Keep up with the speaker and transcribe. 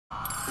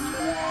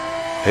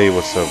Hey,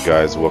 what's up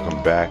guys,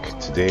 welcome back.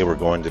 Today we're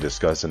going to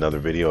discuss another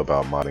video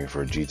about modding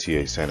for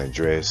GTA San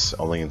Andreas,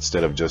 only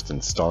instead of just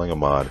installing a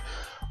mod,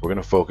 we're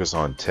going to focus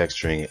on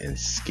texturing and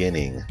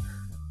skinning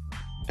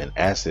an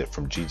asset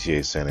from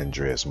GTA San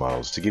Andreas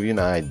models to give you an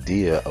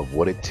idea of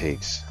what it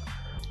takes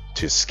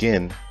to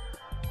skin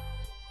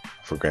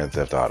for Grand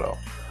Theft Auto.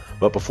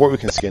 But before we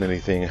can skin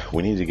anything,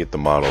 we need to get the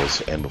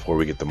models, and before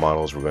we get the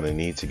models, we're going to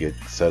need to get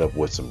set up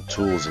with some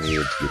tools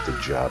needed to get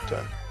the job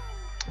done.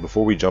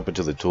 Before we jump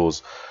into the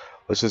tools,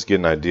 let's just get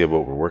an idea of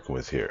what we're working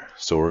with here.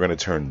 So we're going to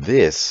turn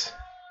this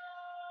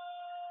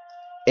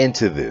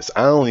into this.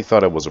 I only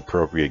thought it was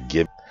appropriate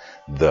given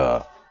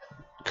the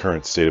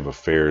current state of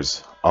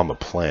affairs on the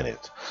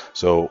planet.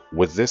 So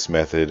with this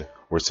method,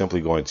 we're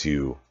simply going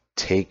to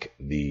take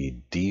the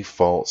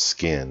default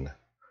skin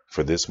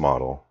for this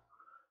model,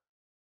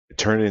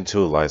 turn it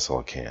into a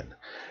Lysol can.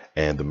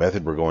 And the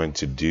method we're going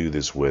to do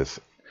this with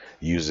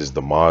uses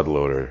the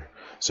Modloader.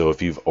 So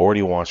if you've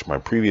already watched my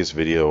previous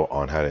video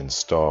on how to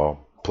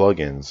install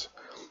plugins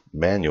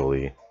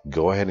manually,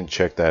 go ahead and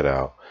check that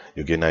out.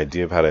 You'll get an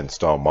idea of how to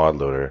install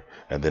Modloader,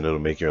 and then it'll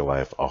make your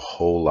life a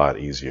whole lot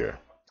easier.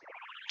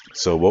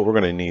 So what we're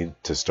going to need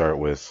to start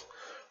with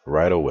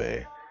right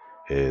away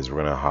is we're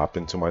going to hop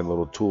into my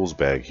little tools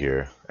bag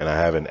here, and I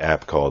have an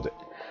app called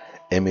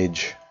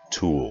IMG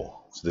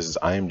Tool. So this is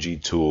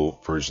IMG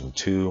Tool version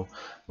 2. I'm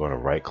going to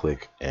right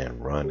click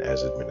and run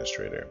as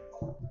administrator.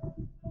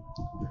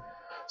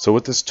 So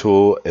with this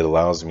tool, it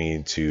allows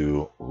me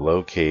to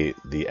locate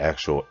the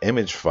actual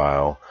image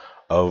file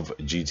of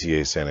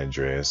GTA San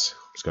Andreas.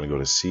 I'm just going to go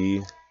to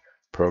C,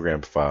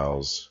 Program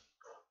Files,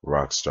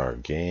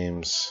 Rockstar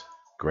Games,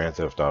 Grand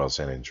Theft Auto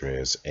San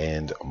Andreas,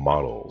 and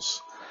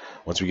Models.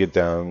 Once we get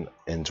down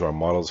into our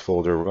Models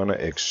folder, we're going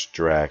to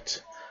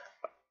extract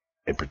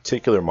a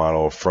particular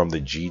model from the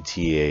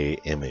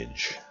GTA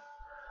image.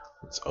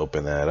 Let's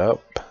open that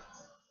up.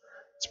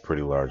 It's a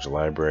pretty large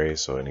library,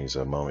 so it needs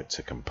a moment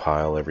to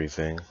compile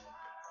everything.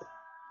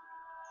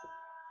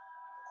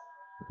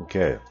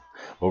 Okay,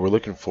 what we're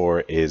looking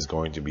for is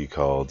going to be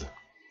called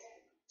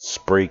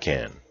Spray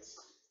Can.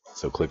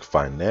 So click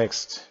Find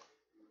Next,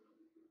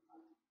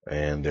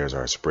 and there's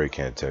our spray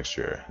can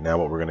texture. Now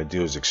what we're going to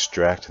do is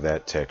extract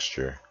that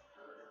texture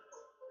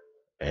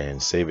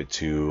and save it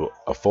to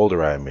a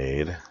folder I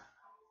made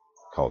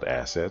called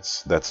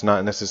Assets. That's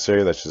not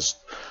necessary, that's just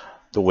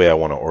the way I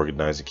want to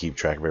organize and keep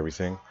track of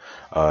everything.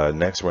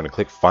 Next, we're going to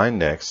click Find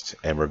Next,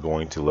 and we're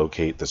going to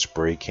locate the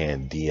Spray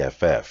Can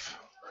DFF.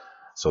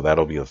 So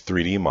that'll be a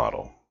 3D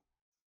model.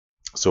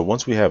 So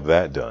once we have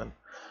that done,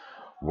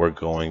 we're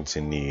going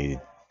to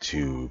need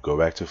to go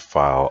back to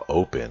File,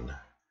 Open,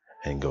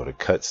 and go to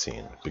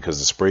Cutscene, because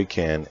the Spray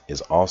Can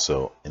is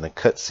also in a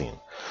cutscene.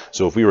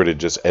 So if we were to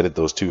just edit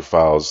those two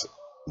files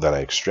that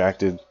I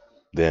extracted,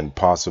 then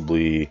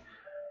possibly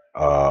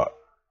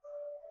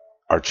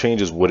our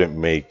changes wouldn't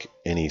make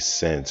any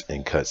sense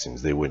in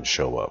cutscenes. They wouldn't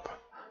show up.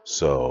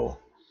 So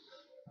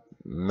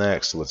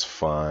next, let's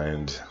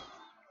find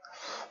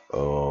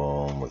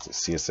what's it,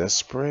 CSS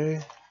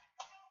spray?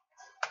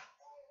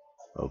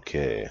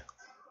 Okay.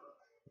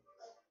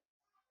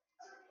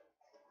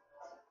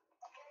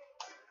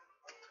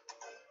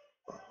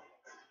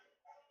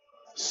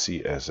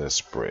 CSS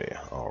spray.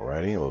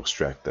 Alrighty, we'll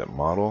extract that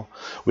model.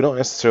 We don't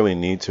necessarily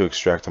need to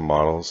extract the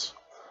models,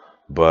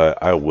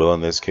 but I will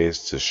in this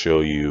case to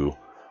show you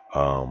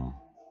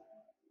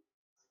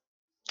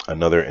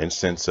another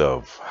instance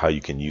of how you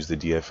can use the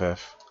DFF.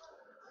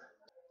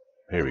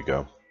 Here we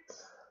go.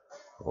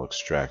 We'll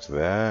extract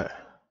that,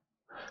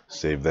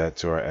 save that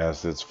to our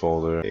assets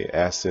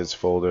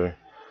folder.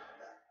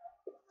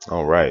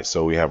 Alright,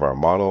 so we have our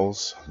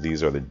models.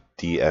 These are the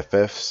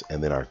DFFs,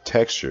 and then our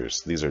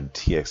textures. These are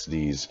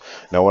TXDs.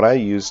 Now what I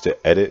use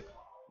to edit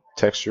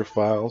texture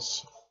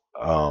files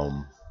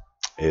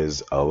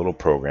is a little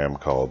program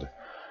called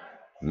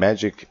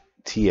Magic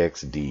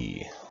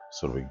TXD.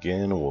 So to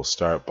begin, we'll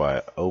start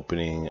by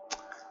opening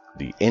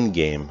the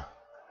in-game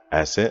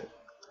asset.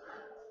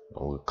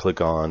 We'll click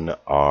on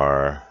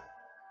our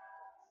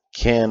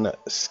can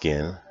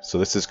skin. So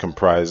this is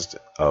comprised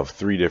of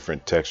 3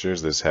 different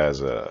textures. This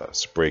has a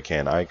spray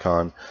can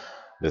icon,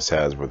 this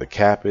has where the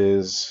cap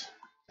is,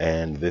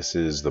 and this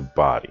is the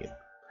body.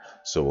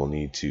 So we'll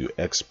need to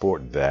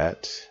export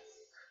that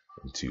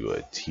into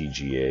a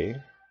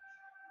TGA.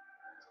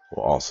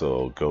 We'll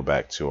also go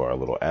back to our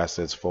little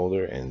assets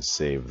folder and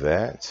save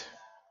that.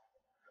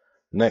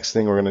 Next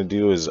thing we're going to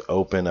do is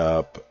open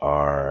up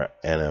our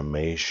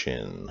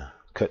animation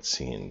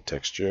cutscene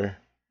texture,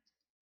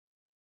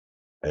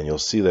 and you'll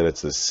see that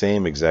it's the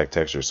same exact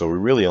texture. So we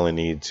really only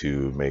need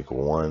to make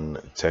one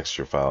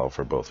texture file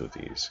for both of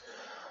these.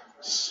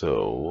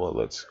 So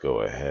let's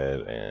go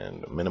ahead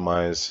and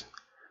minimize,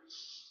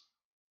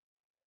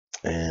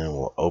 and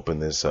we'll open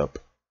this up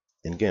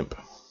in Gimp.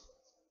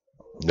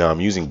 Now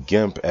I'm using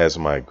Gimp as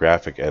my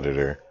graphic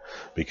editor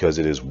because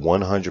it is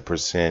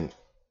 100%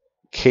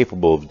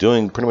 capable of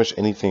doing pretty much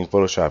anything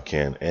Photoshop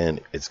can,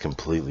 and it's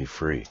completely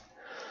free.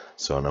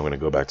 So now I'm going to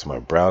go back to my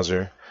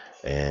browser,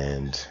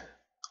 and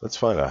let's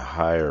find a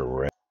higher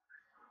res.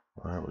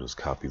 All right, we'll just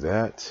copy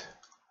that.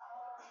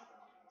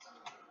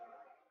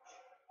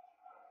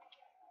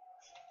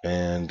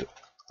 And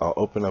I'll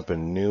open up a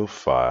new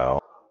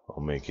file.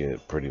 I'll make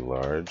it pretty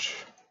large.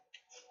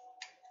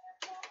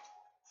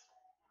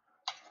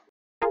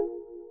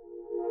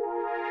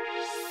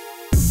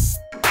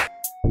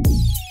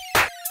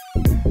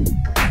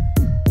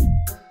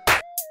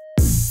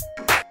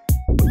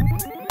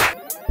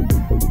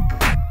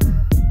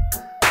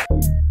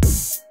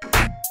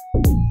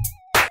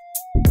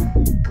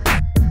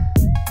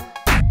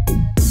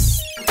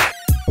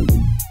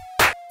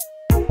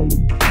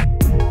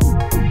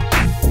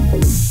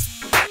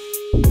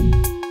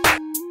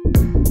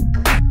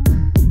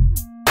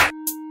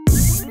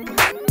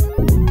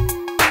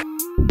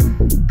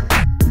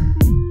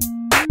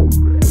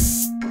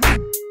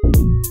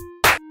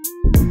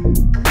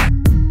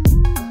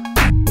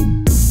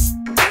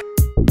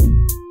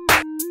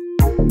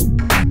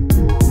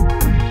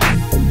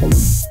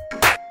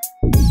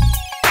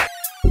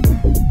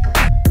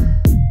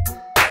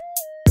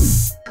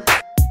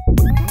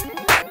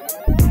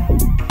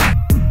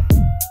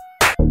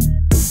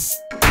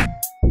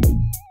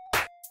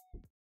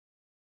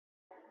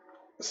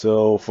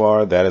 So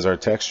far, that is our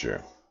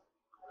texture.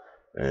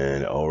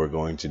 And all we're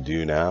going to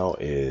do now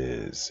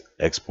is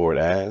export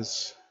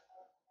as.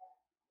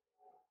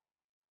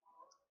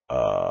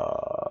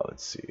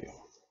 Let's see.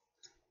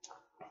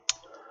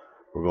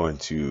 We're going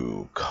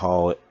to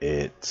call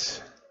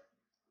it.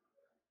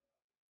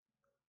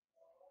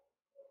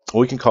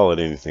 We can call it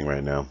anything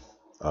right now.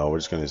 We're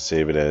just going to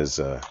save it as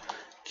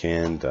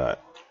can.tga.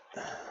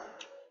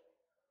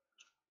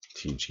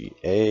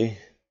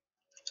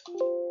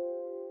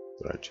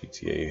 Our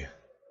GTA,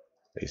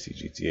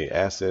 ACGTA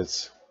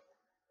assets.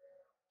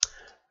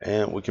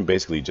 And we can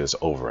basically just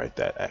overwrite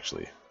that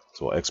actually.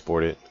 So we'll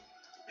export it,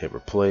 hit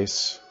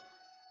replace,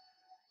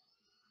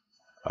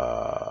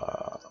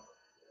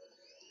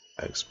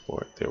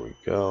 export, there we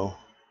go.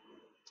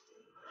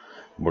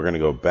 We're going to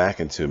go back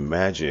into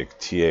Magic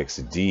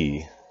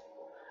TXD,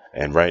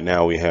 and right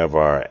now we have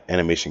our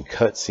animation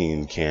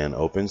cutscene can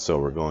open. So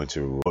we're going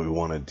to, what we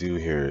want to do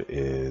here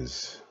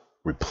is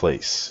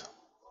replace.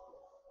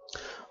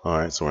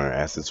 Alright, so in our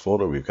assets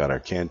folder, we've got our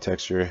can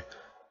texture,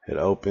 hit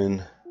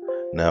open.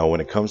 Now,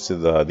 when it comes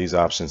to these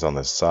options on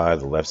the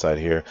side, the left side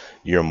here,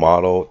 your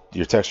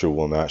texture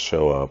will not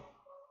show up.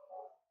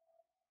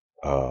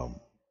 Or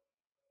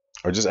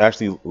just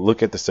actually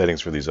look at the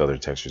settings for these other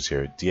textures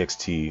here.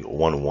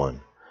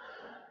 DXT11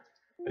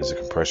 is a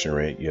compression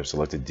rate. You have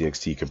selected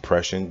DXT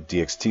compression.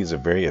 DXT is a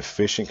very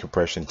efficient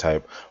compression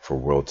type for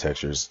world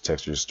textures.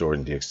 Textures stored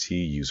in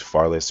DXT use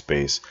far less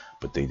space,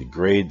 but they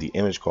degrade the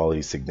image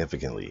quality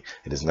significantly.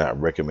 It is not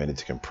recommended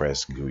to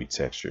compress GUI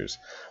textures.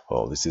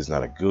 Well, this is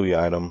not a GUI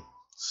item.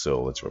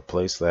 So let's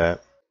replace that.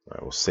 All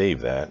right, we'll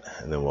save that,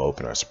 and then we'll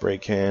open our spray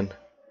can.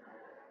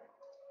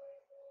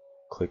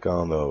 Click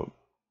on the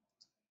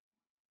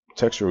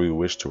texture we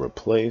wish to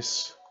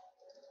replace.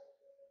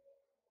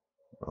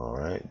 All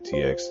right,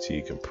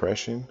 TXT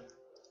compression,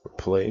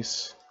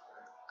 replace,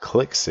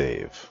 click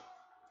save.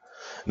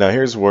 Now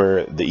here's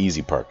where the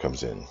easy part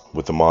comes in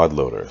with the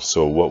Modloader.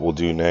 So what we'll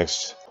do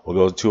next, we'll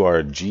go to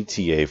our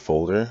GTA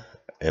folder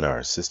in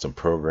our system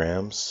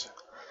programs,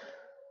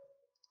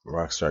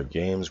 Rockstar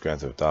Games, Grand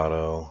Theft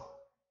Auto.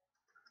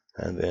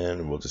 And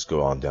then we'll just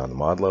go on down to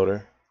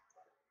Modloader,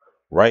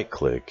 right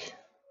click,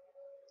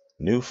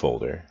 new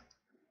folder,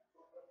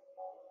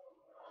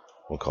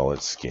 we'll call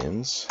it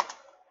skins,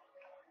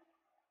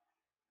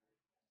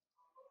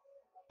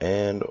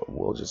 and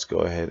we'll just go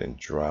ahead and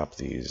drop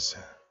these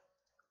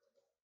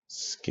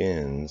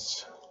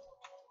skins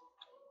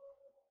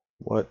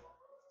right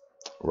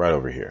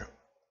over here.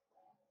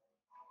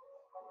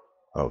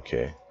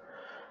 Okay,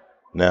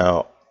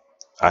 now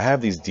I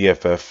have these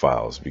DFF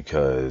files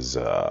because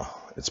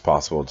it's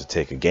possible to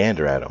take a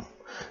gander at them.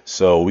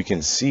 So we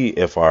can see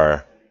if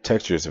our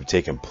textures have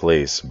taken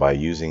place by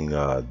using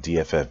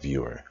DFF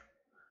viewer.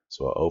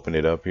 So I'll open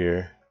it up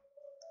here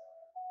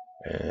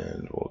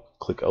and we'll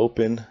click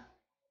open.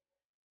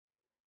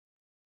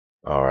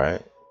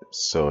 Alright,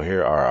 so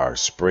here are our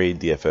sprayed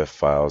DFF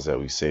files that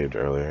we saved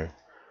earlier.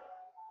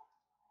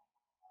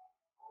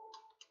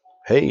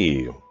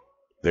 Hey,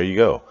 there you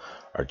go.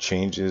 Our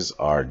changes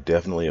are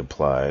definitely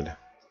applied.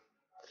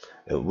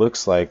 It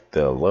looks like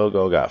the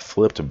logo got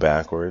flipped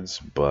backwards,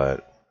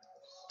 but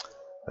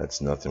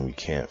that's nothing we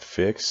can't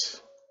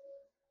fix.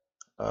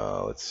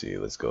 Let's see,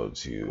 let's go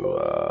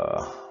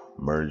to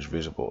merge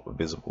visible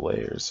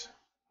layers,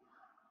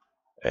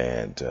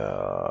 and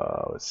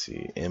let's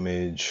see,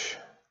 image,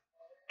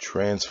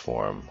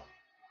 transform,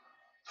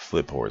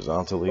 flip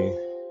horizontally,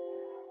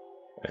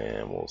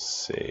 and we'll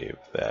save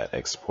that,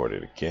 export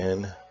it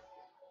again,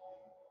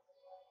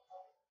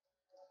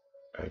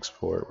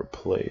 export,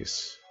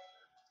 replace,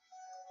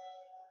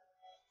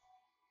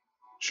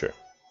 sure.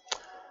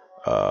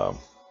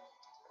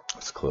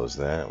 Let's close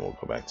that. We'll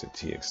go back to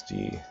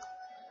TXD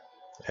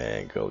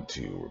and go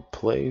to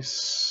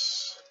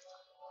replace,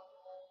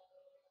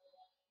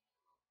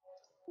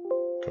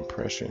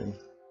 compression,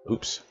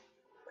 oops,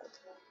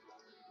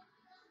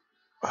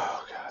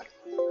 Oh God.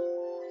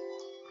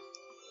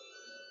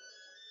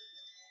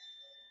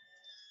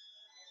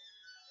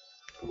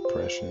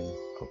 Compression.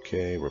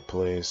 Okay.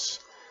 Replace.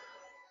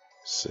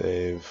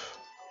 Save.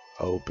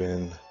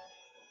 Open.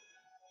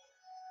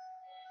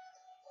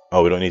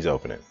 Oh, we don't need to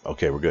open it.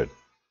 Okay, we're good.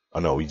 Oh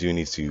no, we do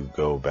need to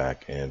go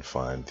back and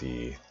find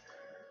the.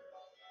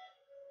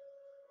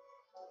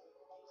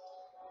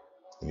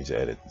 We need to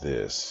edit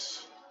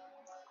this.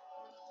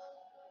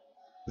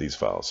 These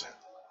files.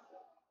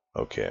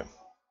 Okay.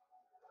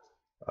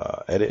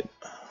 Edit.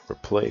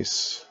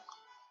 Replace.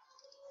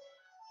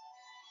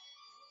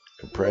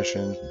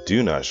 Compression.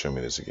 Do not show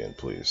me this again,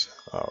 please.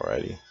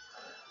 Alrighty.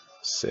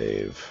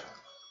 Save.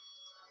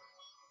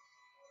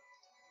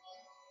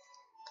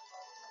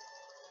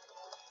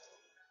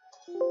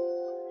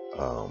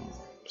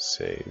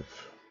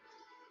 Save.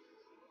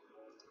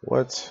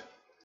 What?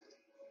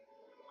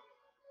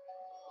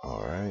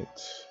 Alright.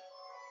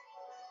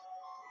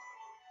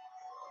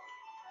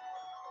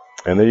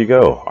 And there you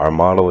go. Our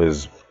model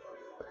is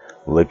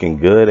looking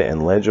good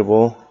and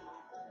legible.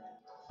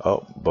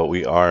 Oh, but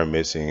we are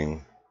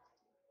missing.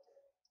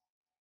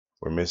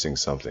 We're missing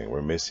something.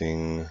 We're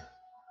missing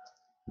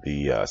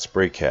the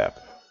spray cap.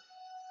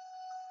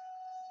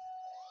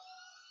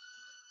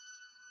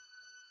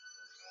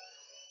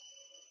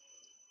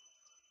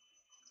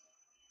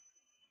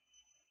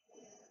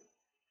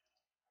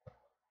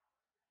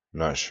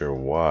 Not sure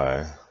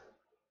why.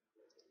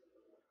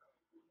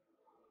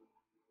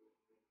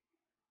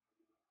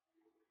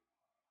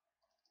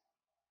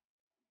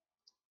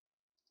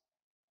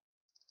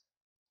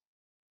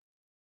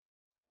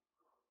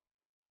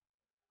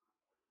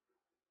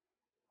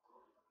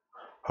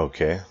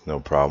 Okay,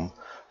 no problem.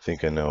 I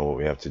think I know what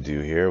we have to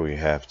do here. We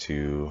have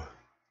to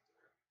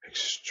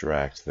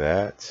extract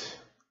that.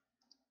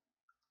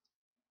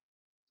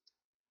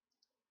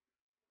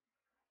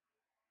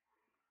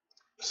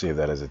 Save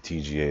that as a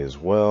TGA as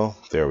well.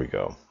 There we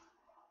go.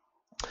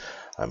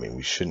 I mean,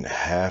 we shouldn't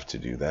have to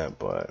do that,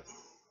 but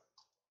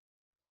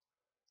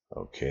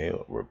okay,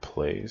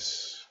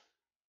 replace.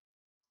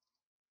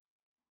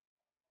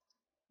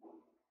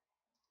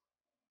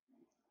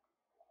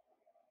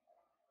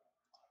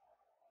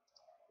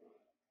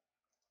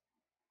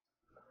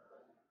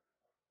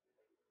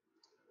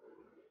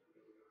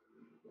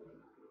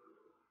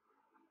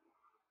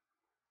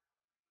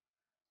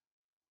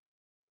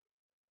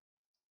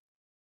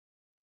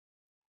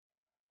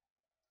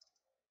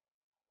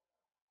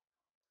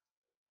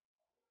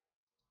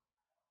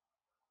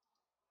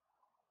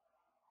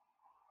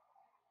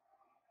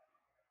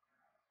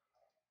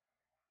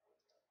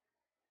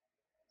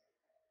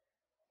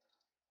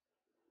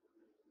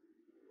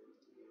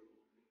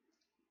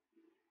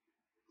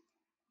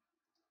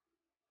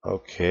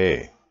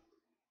 Okay.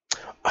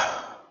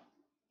 I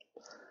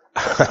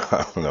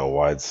don't know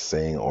why it's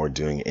saying or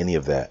doing any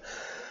of that.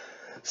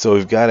 So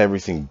we've got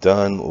everything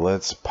done.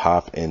 Let's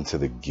pop into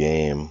the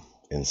game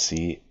and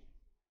see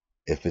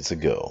if it's a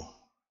go.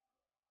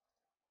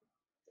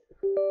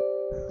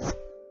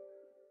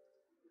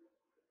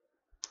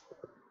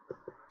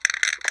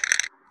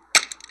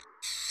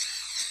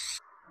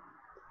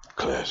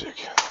 Classic.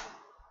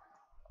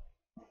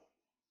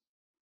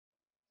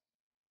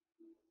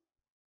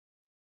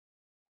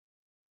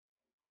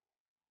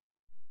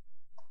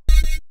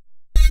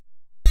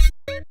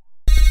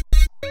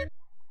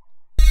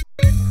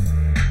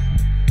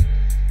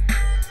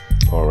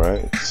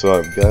 Alright, so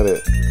I've got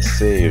it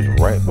saved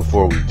right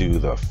before we do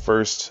the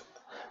first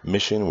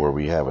mission where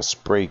we have a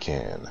spray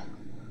can.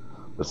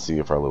 Let's see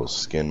if our little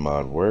skin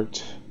mod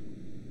worked.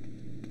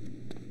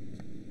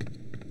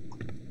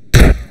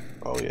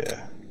 Oh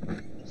yeah.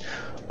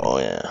 Oh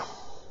yeah.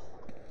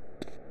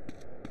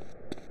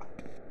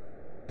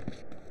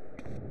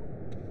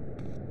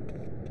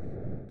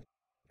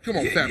 Come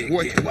on, fat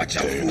boy. Yeah, watch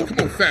out. Come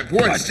on, fat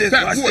boy.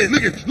 Fat boy,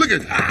 look at.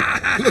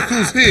 Look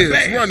who's here.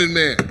 It's Running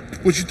Man.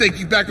 What, you think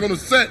you back on the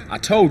set? I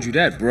told you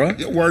that, bruh.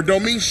 Your word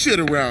don't mean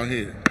shit around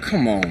here.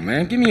 Come on,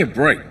 man. Give me a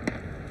break.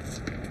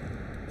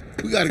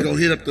 We gotta go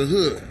hit up the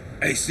hood.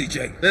 Hey,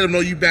 CJ. Let them know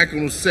you back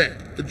on the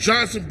set. The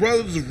Johnson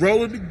brothers is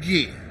rolling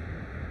again.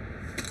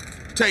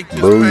 Take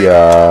this, Booyah.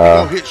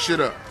 man. Go hit shit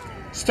up.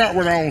 Start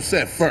with our own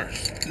set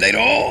first. Later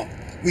on,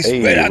 we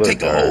Hey, spread out, look, take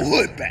the whole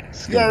hood back.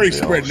 You already They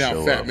all spreading out,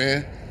 show fat up.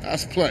 man.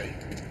 Let's play.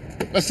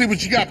 Let's see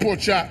what you got, poor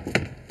chop.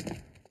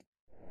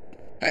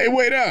 Hey,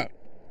 wait up.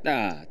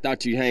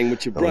 Thought you hang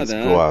with your Let's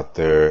brother, go huh? out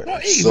there, Oh,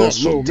 ease up,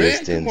 social little man.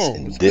 distance, Come on,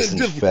 and it's good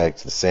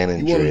disinfect the San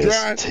You wanna Andreas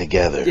drive?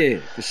 together. Yeah,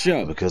 for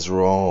sure. Because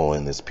we're all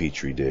in this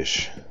petri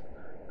dish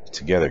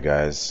together,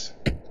 guys.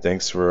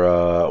 Thanks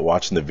for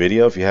watching the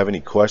video. If you have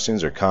any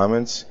questions or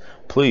comments,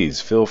 please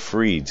feel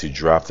free to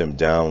drop them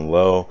down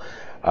low.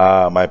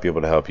 I might be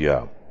able to help you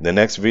out. The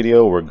next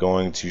video, we're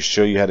going to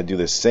show you how to do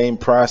the same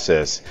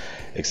process,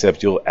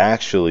 except you'll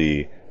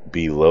actually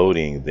be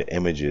loading the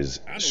images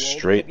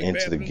straight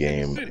into the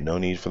game. No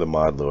need for the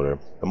mod loader.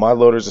 The mod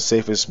loader is the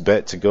safest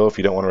bet to go if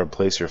you don't want to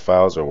replace your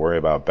files or worry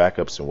about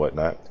backups and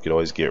whatnot. You can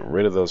always get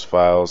rid of those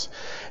files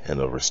and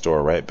they'll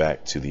restore right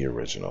back to the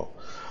original.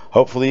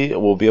 hopefully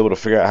we'll be able to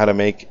figure out how to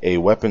make a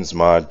weapons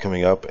mod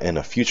coming up in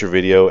a future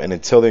video. And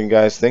until then,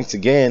 guys, thanks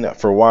again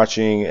for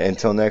watching.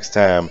 Until next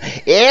time,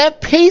 yeah,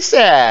 peace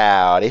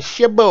out. It's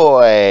your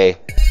boy.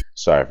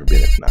 Sorry for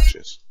being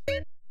obnoxious.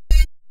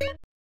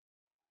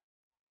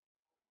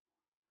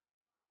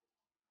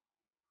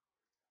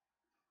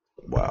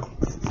 Wow.